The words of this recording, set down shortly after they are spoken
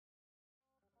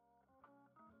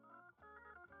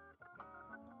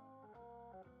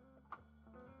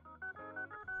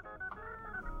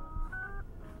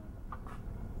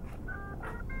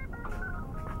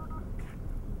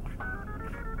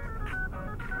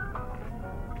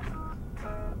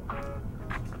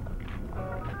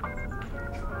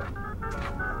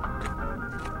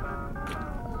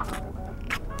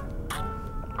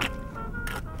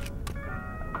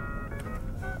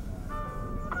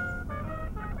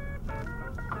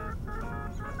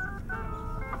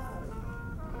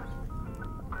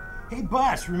Hey,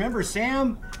 boss, remember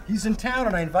Sam? He's in town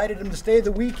and I invited him to stay the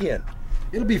weekend.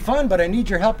 It'll be fun, but I need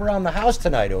your help around the house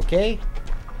tonight, okay?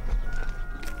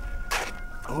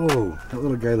 Oh, that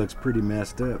little guy looks pretty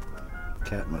messed up.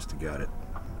 Cat must have got it.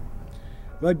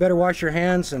 Well, I'd better wash your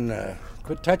hands and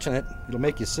quit touching it. It'll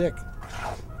make you sick.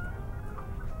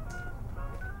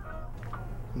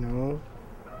 No,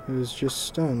 he was just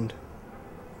stunned.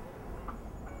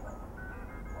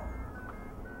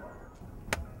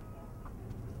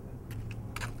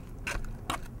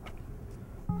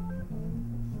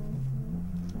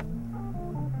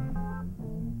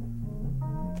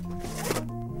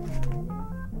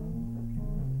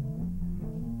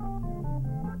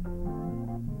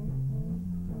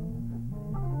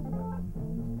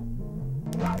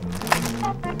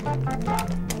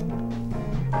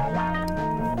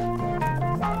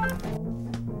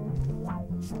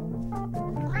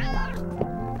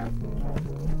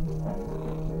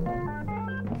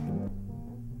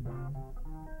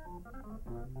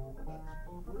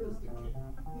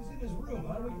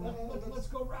 Let's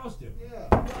go roust him.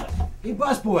 Yeah. Hey,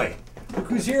 busboy, look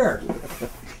who's here.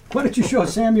 Why don't you show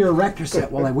Sam your erector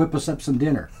set while I whip us up some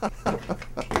dinner?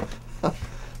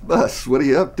 Bus, what are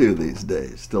you up to these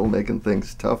days? Still making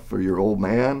things tough for your old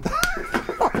man?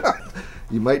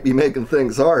 You might be making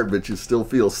things hard, but you still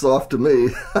feel soft to me.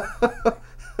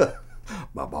 Ba,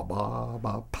 ba, ba,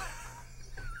 ba.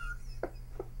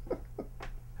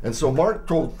 And so Mark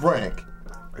told Frank,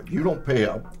 if you don't pay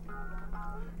up,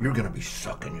 you're going to be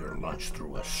sucking your lunch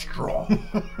through a straw.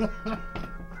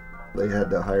 They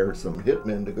had to hire some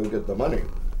hitmen to go get the money.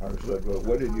 I was like, well,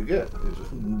 what did you get? He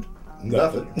said,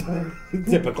 nothing.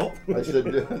 Typical. I said,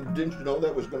 didn't you know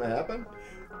that was going to happen?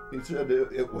 He said,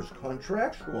 it was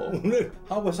contractual.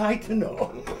 How was I to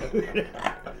know?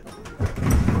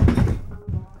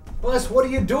 Bus, what are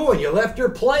you doing? You left your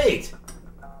plate.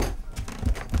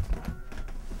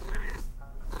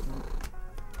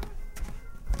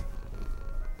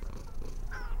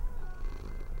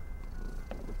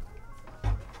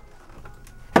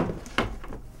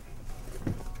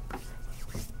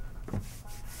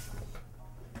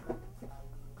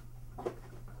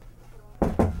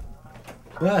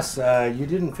 Bus, you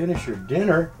didn't finish your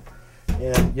dinner,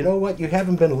 and you know what? You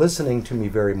haven't been listening to me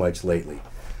very much lately.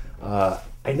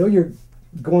 I know you're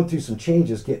going through some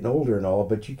changes, getting older and all,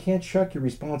 but you can't shuck your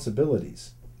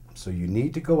responsibilities. So you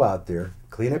need to go out there,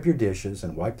 clean up your dishes,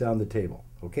 and wipe down the table,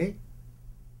 okay?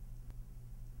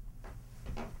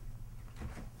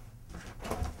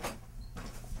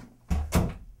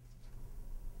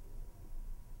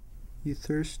 You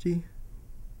thirsty?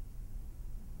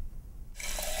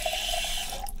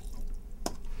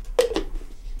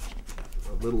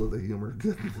 A little of the humor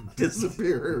could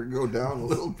disappear or go down a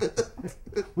little bit.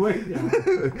 Wait.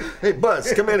 Hey,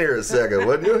 Bus, come in here a second,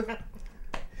 wouldn't you?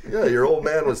 Yeah, your old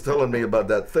man was telling me about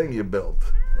that thing you built.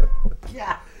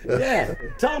 Yeah.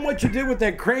 Tell him what you did with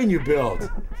that crane you built.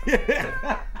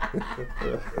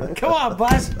 Come on,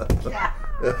 Bus. Yeah.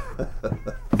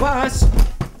 Bus.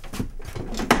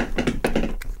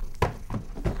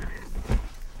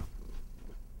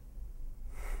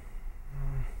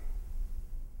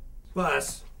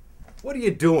 Bus, what are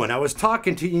you doing? I was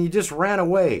talking to you and you just ran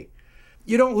away.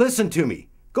 You don't listen to me.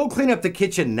 Go clean up the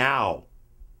kitchen now.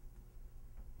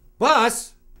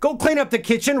 Bus, go clean up the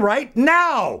kitchen right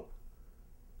now.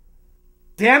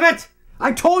 Damn it!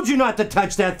 I told you not to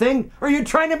touch that thing. Are you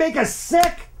trying to make us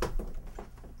sick?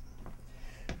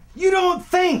 You don't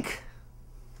think.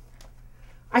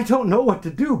 I don't know what to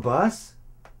do, Bus.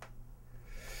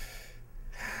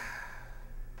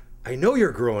 I know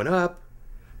you're growing up.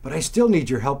 But I still need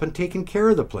your help in taking care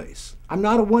of the place. I'm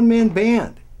not a one-man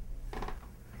band.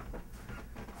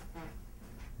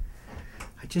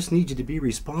 I just need you to be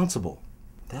responsible.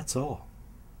 That's all.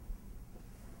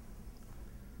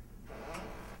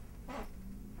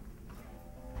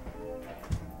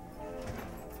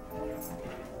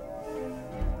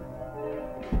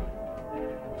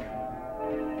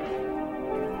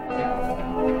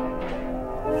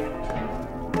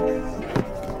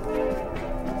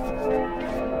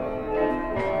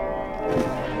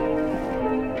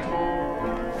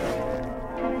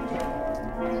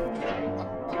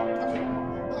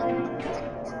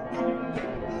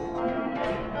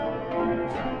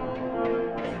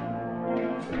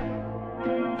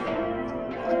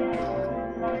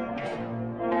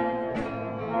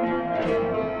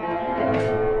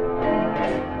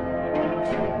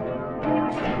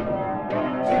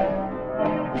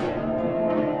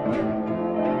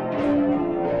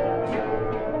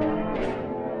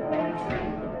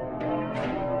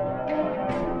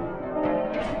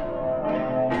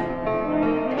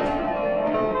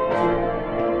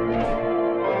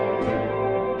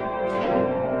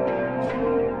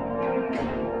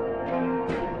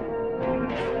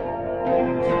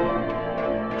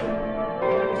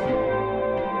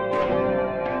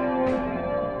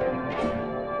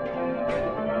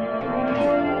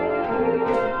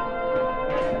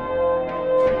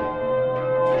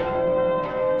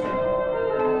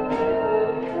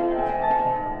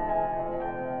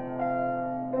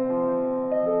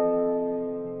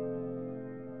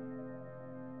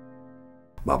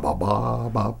 Ba ba ba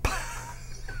ba.